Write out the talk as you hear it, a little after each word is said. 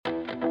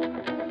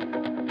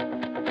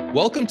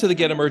Welcome to the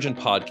Get Emergent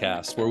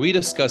podcast, where we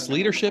discuss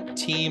leadership,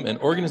 team, and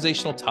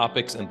organizational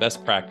topics and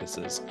best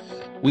practices.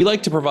 We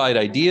like to provide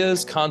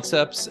ideas,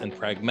 concepts, and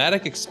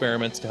pragmatic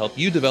experiments to help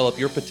you develop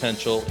your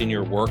potential in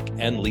your work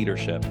and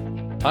leadership.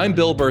 I'm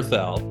Bill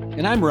Berthel.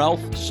 And I'm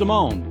Ralph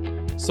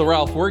Simone. So,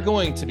 Ralph, we're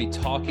going to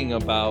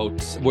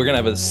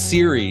have a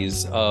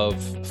series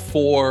of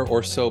 4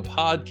 or so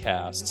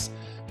podcasts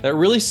that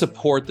really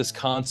support this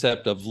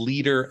concept of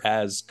leader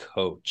as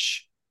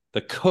coach,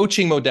 the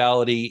coaching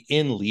modality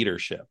in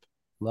leadership.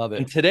 Love it.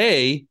 And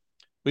today,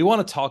 we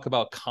want to talk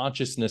about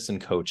consciousness and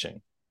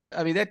coaching.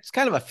 I mean, that's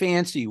kind of a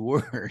fancy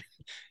word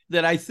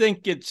that I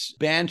think it's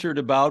bantered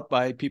about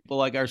by people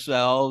like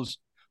ourselves,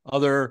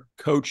 other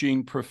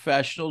coaching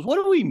professionals.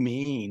 What do we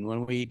mean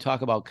when we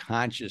talk about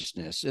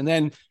consciousness, and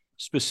then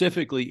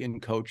specifically in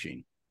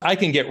coaching? I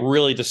can get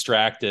really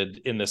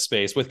distracted in this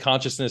space with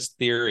consciousness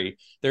theory.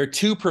 There are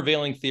 2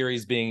 prevailing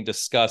theories being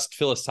discussed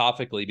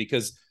philosophically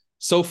because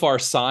so far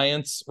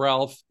science,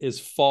 Ralph, is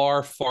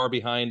far, far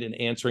behind in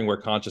answering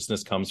where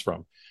consciousness comes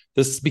from.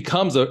 This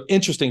becomes an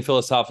interesting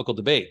philosophical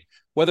debate.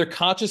 Whether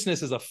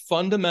consciousness is a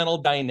fundamental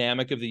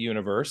dynamic of the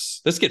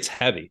universe, this gets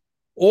heavy,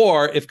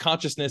 or if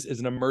consciousness is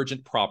an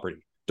emergent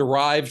property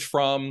derived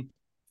from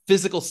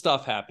physical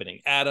stuff happening,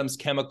 atoms,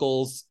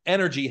 chemicals,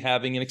 energy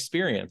having an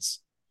experience.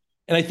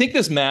 And I think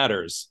this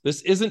matters.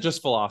 This isn't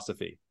just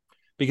philosophy,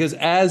 because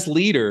as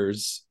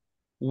leaders,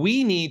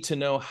 we need to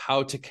know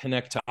how to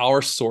connect to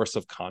our source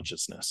of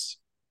consciousness.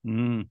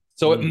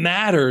 So it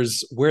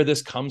matters where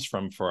this comes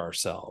from for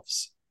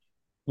ourselves.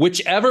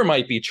 Whichever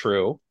might be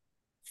true,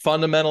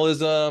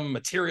 fundamentalism,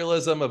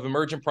 materialism of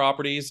emergent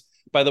properties.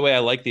 By the way, I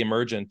like the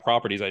emergent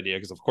properties idea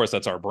because, of course,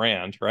 that's our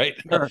brand, right?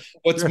 Sure.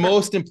 What's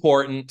most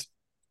important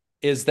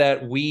is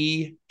that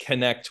we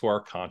connect to our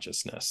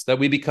consciousness, that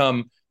we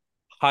become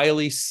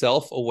highly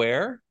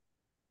self-aware,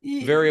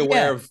 very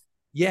aware of,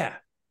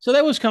 So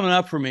that was coming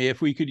up for me.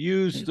 If we could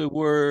use the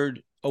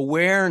word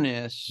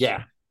awareness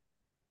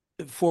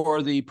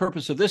for the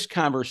purpose of this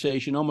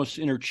conversation almost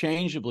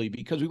interchangeably,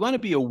 because we want to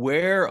be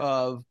aware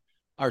of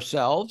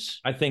ourselves.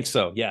 I think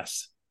so,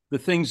 yes. The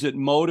things that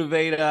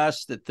motivate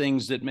us, the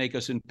things that make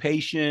us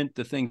impatient,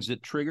 the things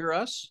that trigger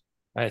us.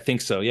 I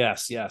think so,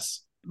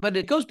 yes. But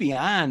it goes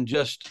beyond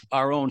just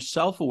our own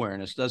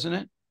self-awareness, doesn't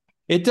it?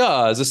 It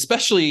does,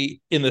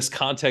 especially in this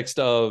context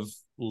of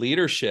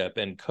leadership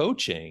and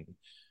coaching,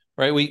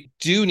 right? We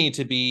do need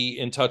to be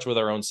in touch with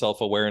our own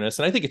self-awareness,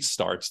 and I think it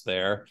starts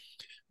there.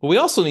 But we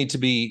also need to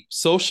be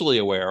socially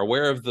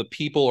aware of the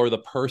people or the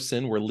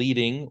person we're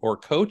leading or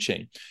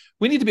coaching.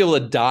 We need to be able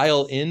to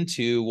dial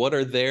into what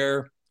are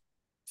their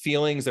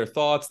feelings, their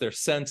thoughts, their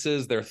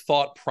senses, their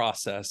thought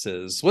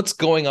processes, what's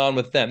going on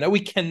with them. Now, we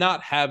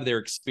cannot have their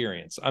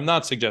experience. I'm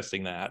not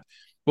suggesting that,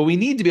 but we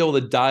need to be able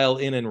to dial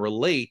in and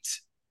relate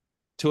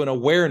to an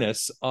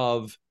awareness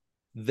of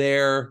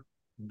their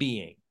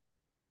being.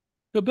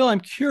 So, Bill,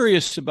 I'm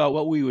curious about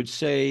what we would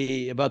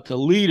say about the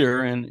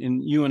leader,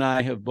 and you and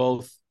I have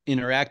both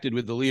interacted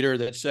with the leader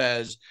that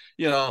says,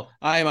 I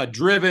am a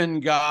driven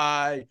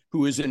guy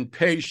who is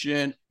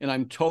impatient, and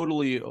I'm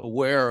totally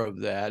aware of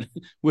that.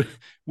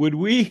 Would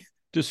we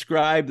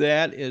describe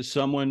that as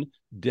someone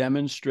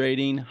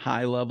demonstrating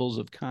high levels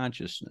of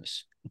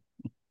consciousness?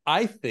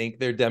 I think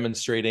they're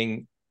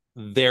demonstrating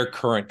their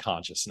current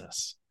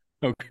consciousness.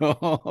 Okay.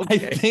 I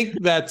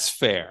think that's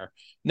fair.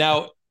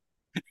 Now,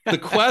 the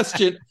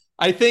question,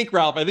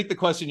 Ralph, the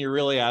question you're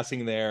really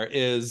asking there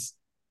is,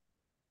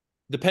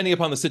 depending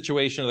upon the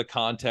situation or the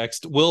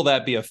context, will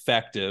that be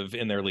effective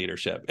in their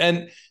leadership?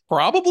 And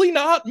probably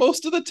not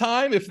most of the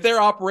time. If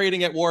they're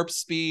operating at warp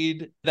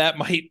speed, that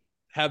might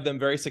have them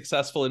very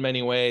successful in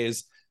many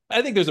ways.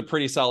 I think there's a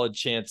pretty solid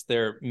chance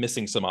they're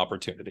missing some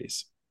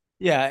opportunities.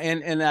 Yeah,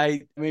 and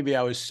I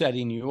was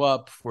setting you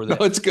up for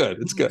that. No, it's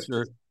good. It's good.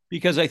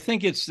 Because I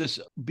think it's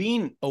this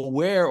being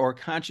aware or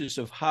conscious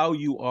of how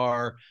you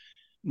are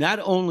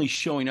not only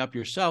showing up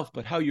yourself,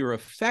 but how you're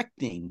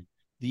affecting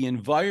the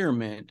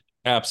environment.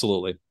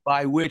 Absolutely.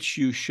 By which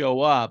you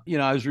show up.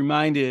 I was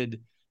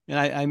reminded, and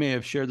I may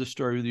have shared the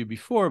story with you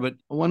before, but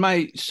when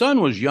my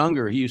son was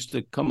younger, he used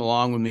to come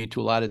along with me to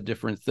a lot of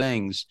different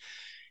things.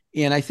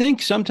 And I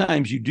think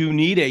sometimes you do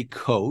need a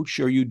coach,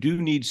 or you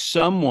do need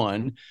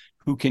someone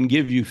who can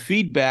give you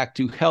feedback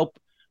to help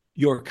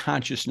your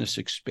consciousness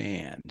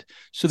expand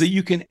so that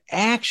you can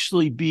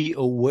actually be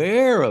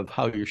aware of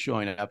how you're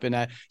showing up. And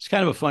it's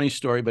kind of a funny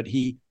story, but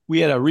we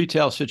had a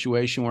retail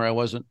situation where I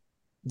wasn't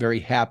very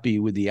happy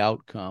with the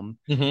outcome.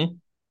 Mm-hmm.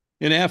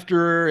 And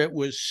after it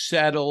was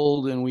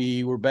settled and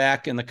we were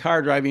back in the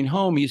car driving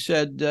home, he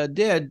said,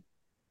 Dad,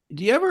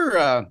 do you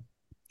ever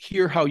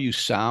hear how you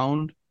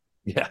sound?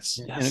 Yes.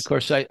 And of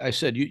course, I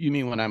said, you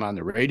mean when I'm on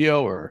the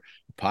radio or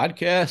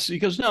podcast? He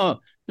goes,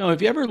 no.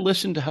 Have you ever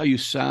listened to how you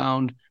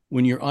sound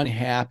when you're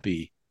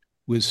unhappy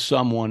with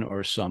someone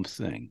or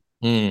something?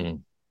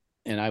 Mm.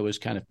 And I was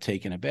kind of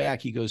taken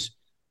aback. He goes,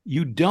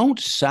 you don't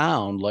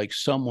sound like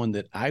someone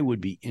that I would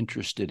be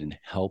interested in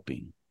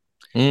helping.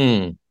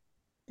 10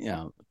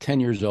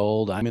 years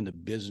old. I'm in the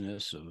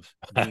business of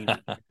being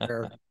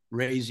there.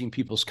 raising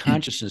people's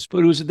consciousness. But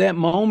it was at that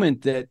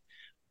moment that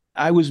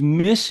I was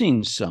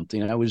missing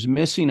something. I was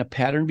missing a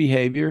pattern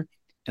behavior,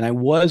 and I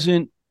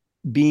wasn't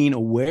being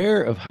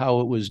aware of how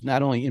it was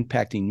not only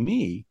impacting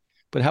me,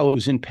 but how it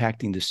was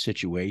impacting the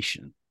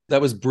situation.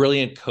 That was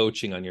brilliant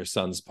coaching on your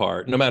son's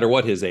part, no matter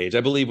what his age.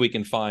 I believe we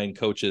can find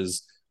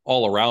coaches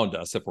all around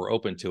us if we're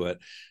open to it.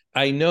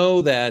 I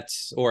know that,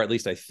 or at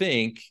least I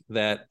think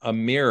that a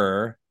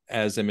mirror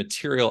as a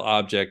material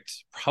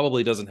object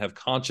probably doesn't have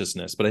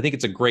consciousness, but I think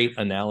it's a great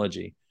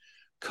analogy.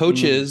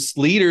 Coaches,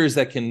 leaders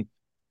that can,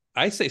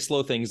 I say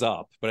slow things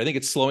up, but I think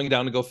it's slowing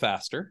down to go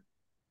faster.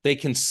 They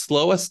can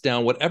slow us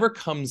down. Whatever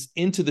comes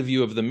into the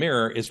view of the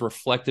mirror is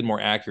reflected more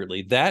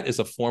accurately. That is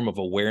a form of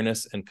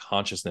awareness and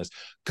consciousness.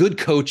 Good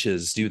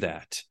coaches do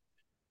that.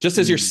 Just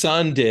as your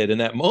son did in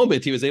that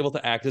moment, he was able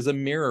to act as a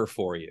mirror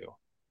for you.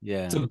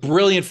 Yeah. It's a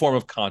brilliant form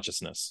of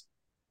consciousness.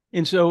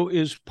 And so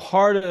is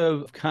part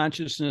of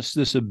consciousness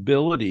this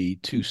ability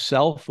to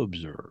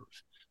self-observe,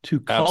 to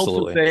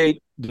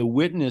cultivate the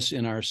witness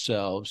in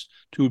ourselves,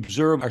 to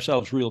observe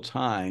ourselves real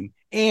time,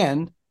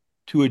 and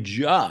to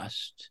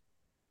adjust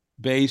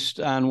based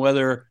on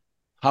whether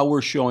how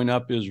we're showing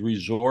up is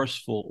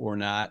resourceful or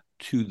not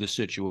to the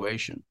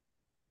situation.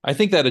 I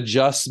think that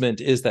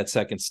adjustment is that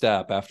second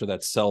step after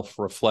that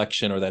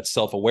self-reflection or that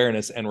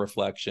self-awareness and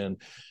reflection.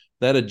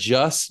 That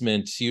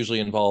adjustment usually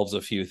involves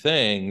a few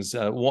things.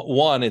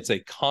 One, it's a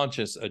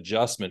conscious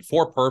adjustment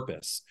for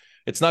purpose.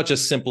 It's not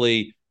just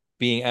simply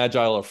being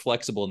agile or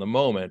flexible in the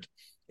moment.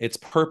 It's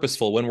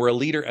purposeful. When we're a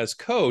leader as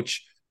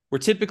coach, we're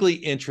typically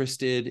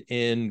interested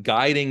in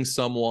guiding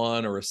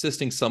someone or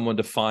assisting someone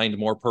to find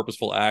more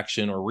purposeful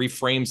action or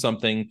reframe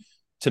something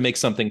to make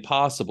something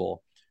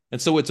possible.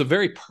 And so it's a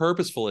very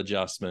purposeful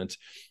adjustment.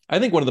 I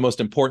think one of the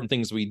most important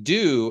things we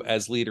do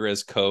as leader,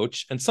 as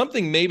coach, and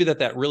something maybe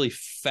that really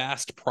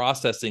fast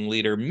processing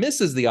leader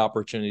misses the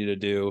opportunity to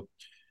do,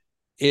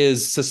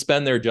 is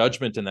suspend their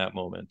judgment in that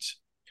moment.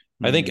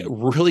 I think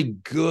really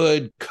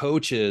good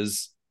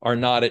coaches are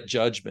not at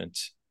judgment.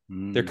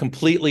 They're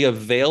completely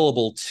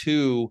available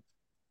to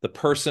the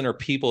person or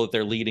people that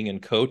they're leading and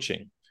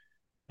coaching.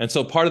 And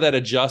so part of that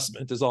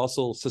adjustment is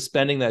also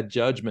suspending that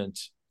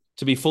judgment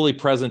to be fully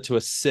present to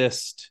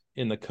assist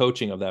in the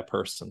coaching of that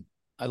person.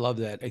 I love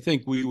that. I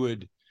think we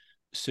would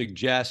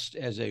suggest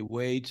as a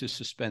way to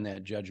suspend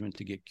that judgment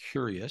to get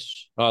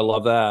curious. Oh, I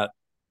love that.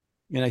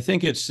 And I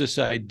think it's this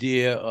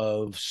idea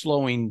of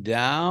slowing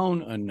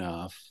down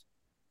enough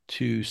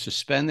to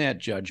suspend that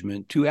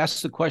judgment, to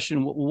ask the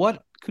question,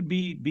 what could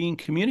be being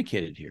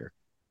communicated here?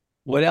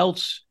 What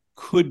else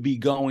could be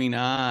going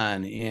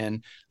on?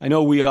 And I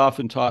know we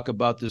often talk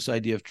about this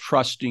idea of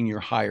trusting your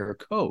higher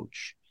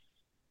coach.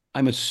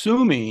 I'm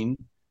assuming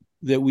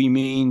that we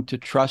mean to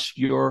trust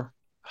your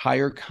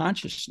higher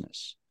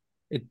consciousness.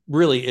 It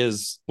really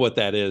is what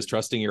that is.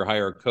 Trusting your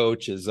higher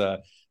coach is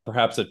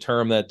perhaps a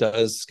term that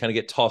does kind of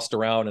get tossed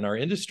around in our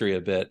industry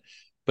a bit,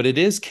 but it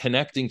is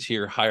connecting to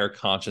your higher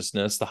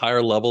consciousness, the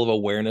higher level of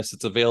awareness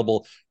that's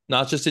available,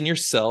 not just in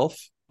yourself,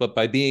 but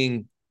by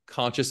being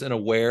conscious and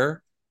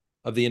aware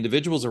of the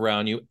individuals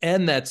around you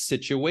and that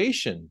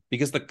situation,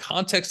 because the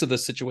context of the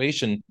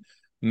situation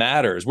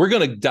matters. We're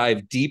going to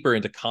dive deeper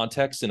into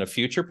context in a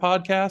future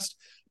podcast,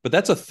 but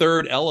that's a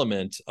third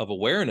element of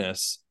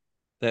awareness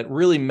that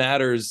really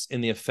matters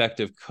in the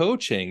effective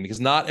coaching, because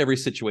not every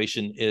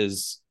situation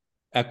is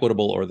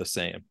equitable or the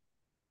same.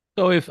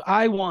 So if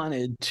I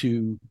wanted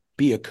to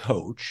be a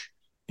coach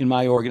in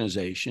my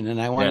organization and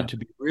I wanted to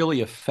be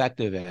really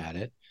effective at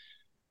it,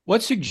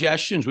 what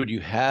suggestions would you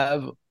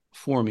have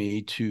for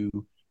me to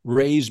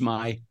raise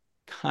my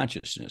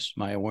consciousness,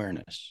 my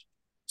awareness?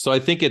 So I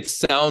think it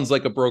sounds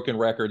like a broken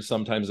record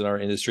sometimes in our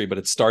industry, but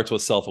it starts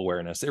with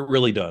self-awareness. It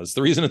really does.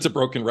 The reason it's a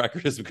broken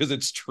record is because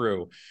it's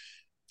true.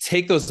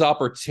 Take those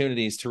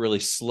opportunities to really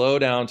slow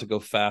down, to go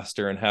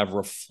faster, and have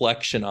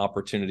reflection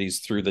opportunities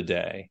through the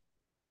day.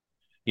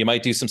 You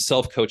might do some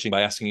self-coaching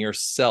by asking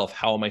yourself,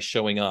 how am I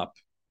showing up?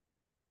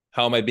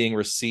 How am I being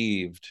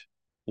received?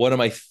 What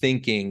am I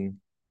thinking?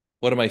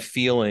 What am I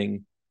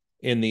feeling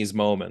in these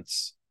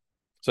moments?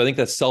 So I think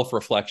that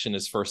self-reflection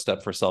is first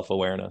step for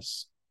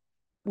self-awareness.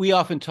 We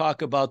often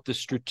talk about the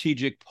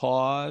strategic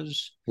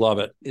pause. Love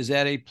it. Is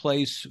that a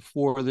place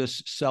for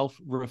this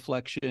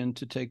self-reflection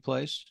to take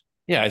place?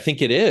 Yeah, I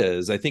think it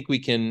is. I think we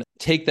can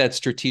take that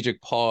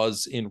strategic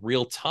pause in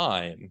real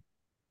time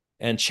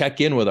and check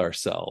in with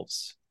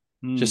ourselves.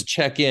 Just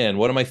check in.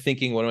 What am I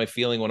thinking? What am I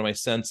feeling? What am I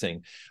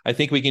sensing? I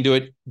think we can do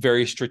it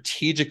very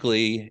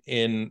strategically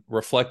in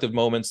reflective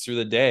moments through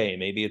the day.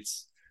 Maybe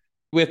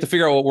we have to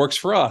figure out what works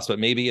for us, but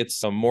maybe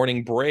it's a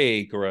morning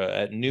break or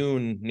at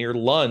noon near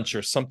lunch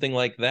or something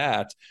like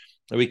that.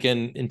 We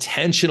can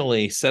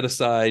intentionally set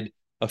aside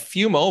a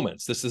few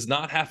moments. This does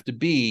not have to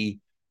be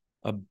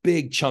a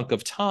big chunk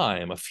of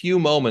time, a few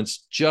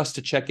moments just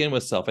to check in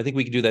with self. I think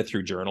we can do that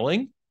through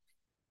journaling.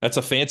 That's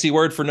a fancy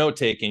word for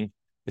note-taking.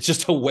 It's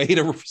just a way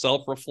to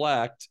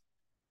self-reflect,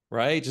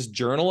 right? Just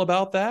journal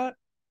about that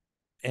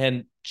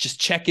and just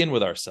check in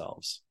with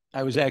ourselves.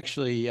 I was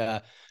actually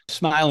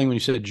smiling when you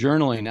said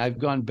journaling. I've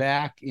gone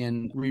back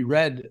and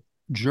reread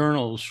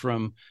journals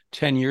from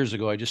 10 years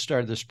ago. I just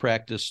started this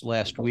practice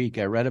last week.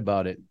 I read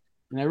about it.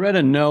 And I read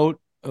a note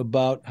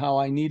about how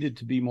I needed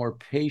to be more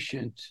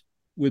patient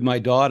with my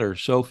daughter,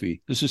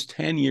 Sophie. This is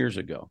 10 years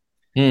ago.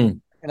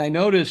 Mm. And I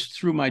noticed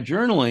through my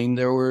journaling,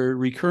 there were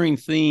recurring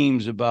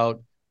themes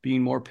about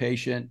being more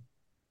patient.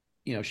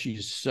 You know,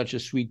 she's such a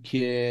sweet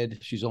kid.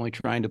 She's only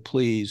trying to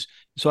please.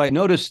 So I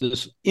noticed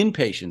this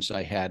impatience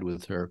I had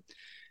with her.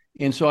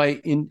 And so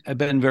I've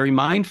been very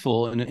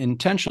mindful and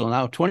intentional.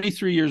 Now,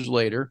 23 years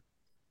later,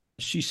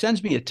 she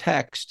sends me a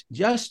text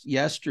just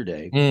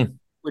yesterday,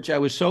 which I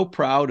was so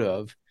proud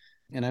of.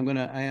 And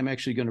I am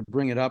actually going to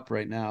bring it up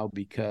right now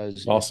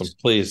because Awesome.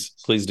 Please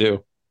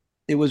do.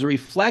 It was a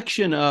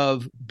reflection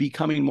of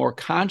becoming more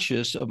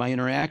conscious of my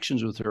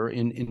interactions with her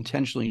in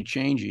intentionally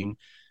changing.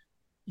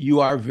 You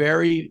are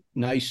very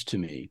nice to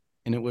me.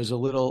 And it was a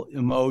little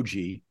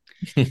emoji.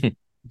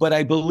 But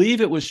I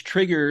believe it was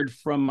triggered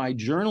from my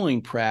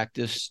journaling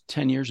practice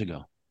 10 years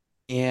ago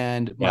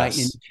and my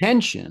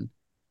intention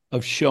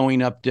of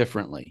showing up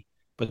differently.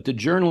 But the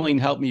journaling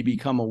helped me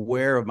become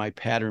aware of my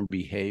pattern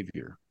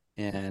behavior.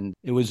 And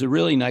it was a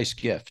really nice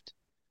gift.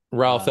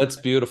 Ralph, that's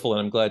beautiful.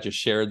 And I'm glad you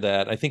shared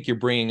that. I think you're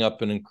bringing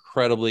up an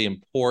incredibly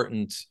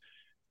important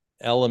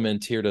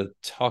element here to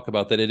talk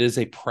about, that it is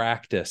a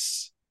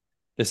practice.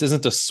 This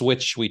isn't a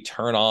switch we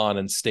turn on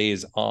and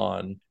stays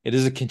on. It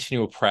is a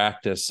continual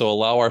practice. So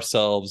allow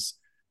ourselves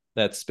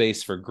that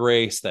space for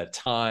grace, that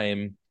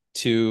time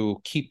to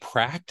keep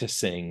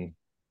practicing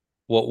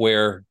what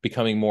we're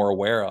becoming more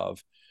aware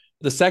of.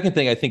 The second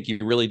thing I think you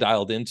really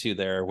dialed into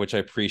there, which I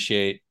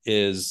appreciate,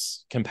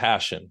 is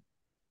compassion.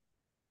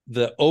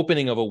 The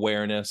opening of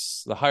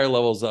awareness, the higher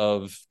levels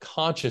of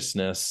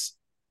consciousness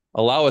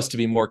allow us to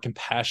be more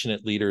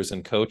compassionate leaders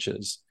and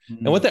coaches.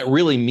 Mm-hmm. And what that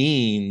really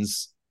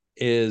means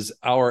is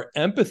our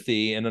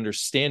empathy and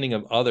understanding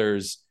of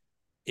others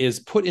is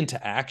put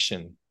into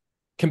action.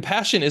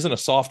 Compassion isn't a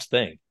soft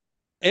thing.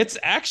 It's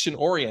action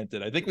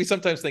oriented. I think we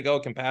sometimes think, oh,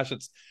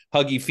 compassion's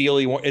huggy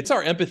feely. It's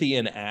our empathy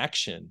in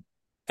action.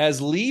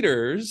 As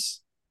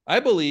leaders, I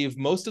believe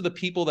most of the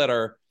people that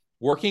are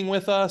working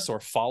with us or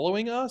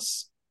following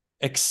us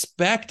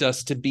expect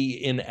us to be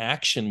in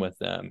action with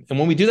them. And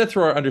when we do that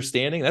through our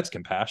understanding, that's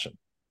compassion.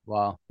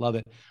 Wow. Love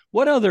it.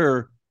 What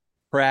other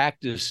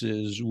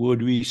practices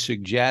would we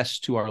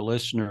suggest to our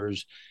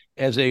listeners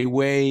as a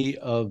way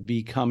of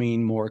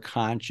becoming more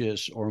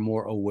conscious or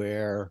more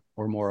aware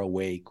or more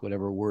awake,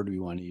 whatever word we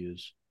want to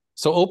use?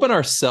 So open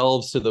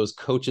ourselves to those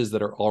coaches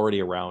that are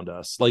already around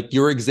us, like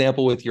your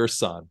example with your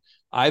son.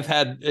 I've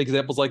had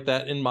examples like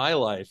that in my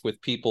life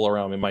with people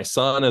around me. My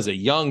son as a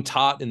young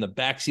tot in the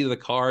backseat of the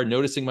car,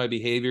 noticing my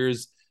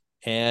behaviors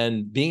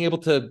and being able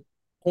to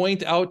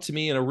point out to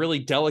me in a really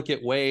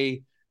delicate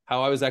way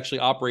how I was actually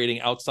operating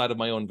outside of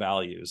my own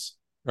values,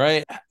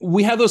 right?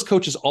 We have those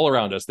coaches all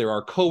around us. There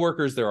are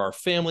coworkers, there are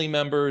family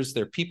members,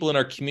 there are people in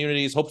our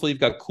communities. Hopefully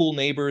you've got cool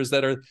neighbors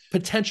that are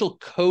potential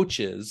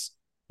coaches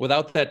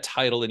without that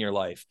title in your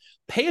life.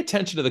 Pay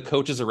attention to the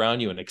coaches around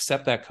you and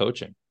accept that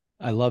coaching.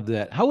 I love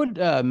that. How would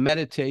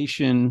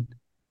meditation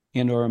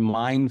and or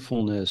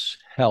mindfulness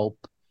help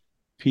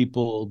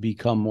people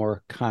become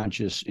more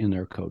conscious in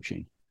their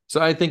coaching? So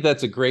I think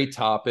that's a great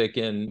topic.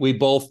 And we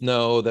both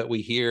know that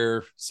we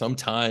hear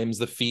sometimes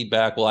the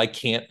feedback, well, I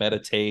can't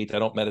meditate. I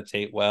don't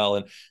meditate well.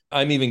 And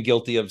I'm even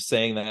guilty of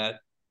saying that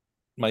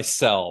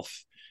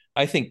myself.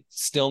 I think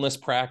stillness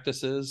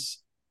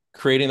practices,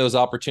 creating those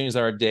opportunities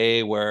in our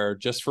day where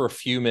just for a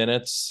few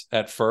minutes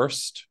at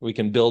first, we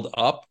can build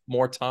up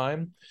more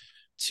time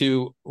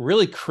to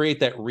really create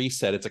that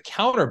reset. It's a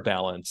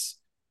counterbalance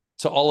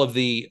to all of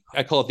the,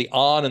 I call it the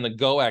on and the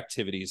go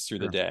activities through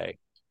the day.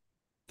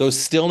 Those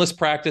stillness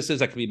practices,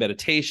 that could be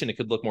meditation. It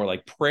could look more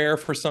like prayer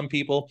for some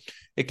people.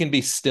 It can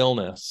be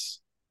stillness.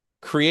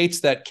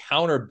 Creates that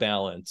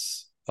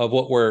counterbalance of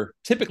what we're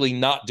typically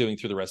not doing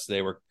through the rest of the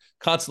day. We're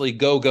constantly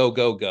go, go,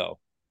 go, go.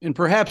 And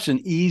perhaps an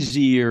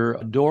easier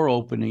door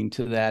opening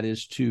to that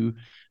is to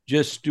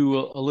just do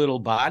a little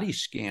body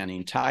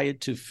scanning, tie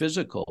it to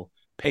physical,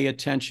 pay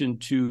attention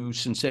to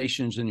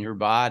sensations in your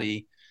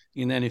body.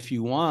 And then if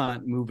you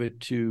want, move it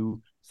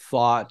to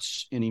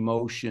thoughts and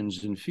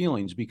emotions and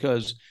feelings,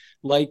 because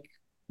like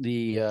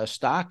the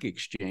stock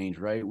exchange,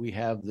 right? We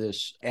have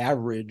this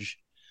average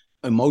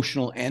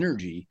emotional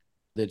energy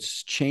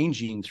that's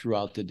changing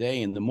throughout the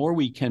day. And the more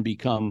we can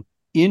become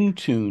in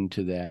tune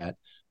to that,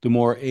 the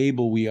more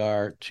able we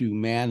are to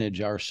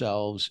manage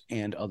ourselves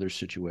and other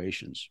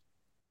situations.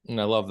 And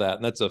I love that.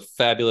 And that's a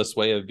fabulous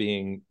way of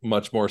being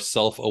much more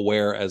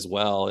self-aware as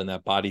well in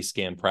that body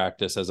scan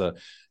practice as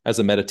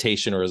a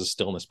meditation or as a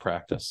stillness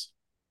practice.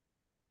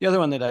 The other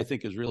one that I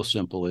think is real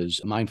simple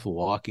is mindful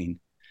walking.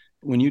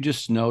 When you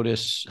just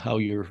notice how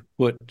your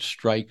foot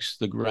strikes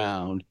the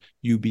ground,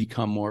 you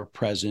become more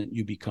present,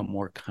 you become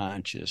more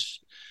conscious.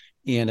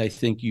 And I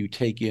think you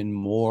take in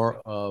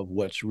more of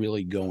what's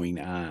really going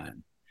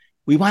on.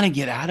 We want to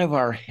get out of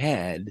our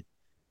head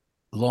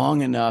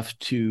long enough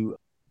to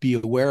be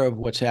aware of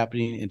what's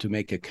happening and to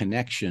make a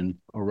connection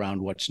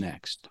around what's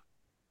next.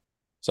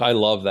 So I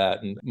love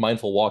that. And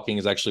mindful walking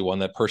is actually one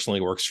that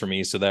personally works for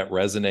me. So that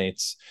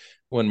resonates.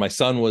 When my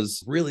son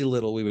was really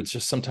little, we would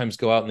just sometimes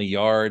go out in the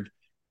yard,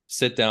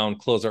 sit down,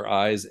 close our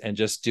eyes, and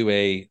just do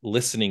a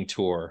listening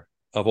tour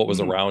of what was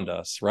around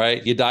us,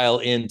 right? You dial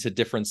into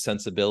different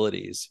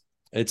sensibilities.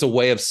 It's a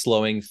way of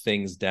slowing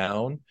things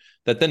down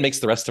that then makes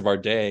the rest of our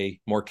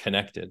day more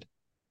connected.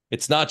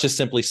 It's not just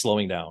simply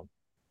slowing down.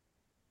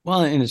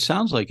 Well, and it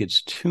sounds like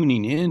it's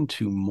tuning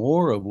into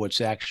more of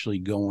what's actually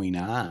going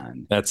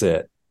on. That's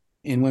it.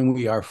 And when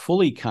we are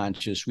fully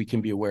conscious, we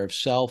can be aware of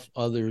self,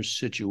 others,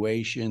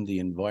 situation, the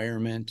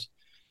environment,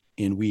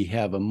 and we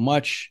have a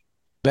much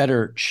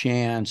better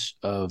chance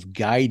of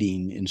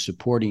guiding and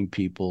supporting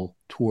people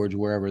towards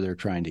wherever they're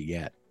trying to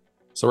get.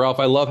 So, Ralph,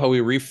 I love how we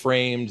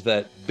reframed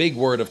that big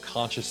word of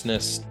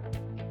consciousness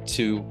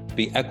to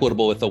be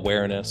equitable with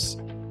awareness,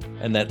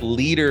 and that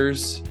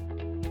leaders,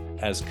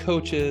 as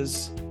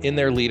coaches in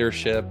their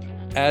leadership,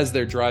 as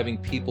they're driving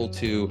people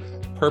to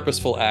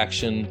purposeful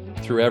action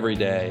through every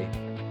day,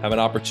 have an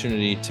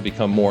opportunity to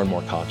become more and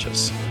more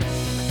conscious.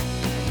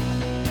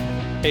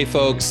 Hey,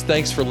 folks,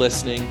 thanks for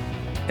listening.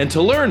 And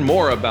to learn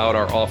more about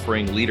our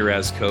offering Leader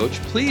as Coach,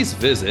 please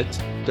visit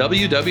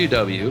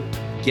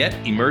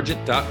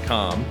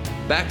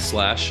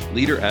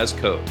www.getemergent.com/leader as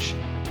coach.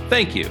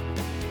 Thank you.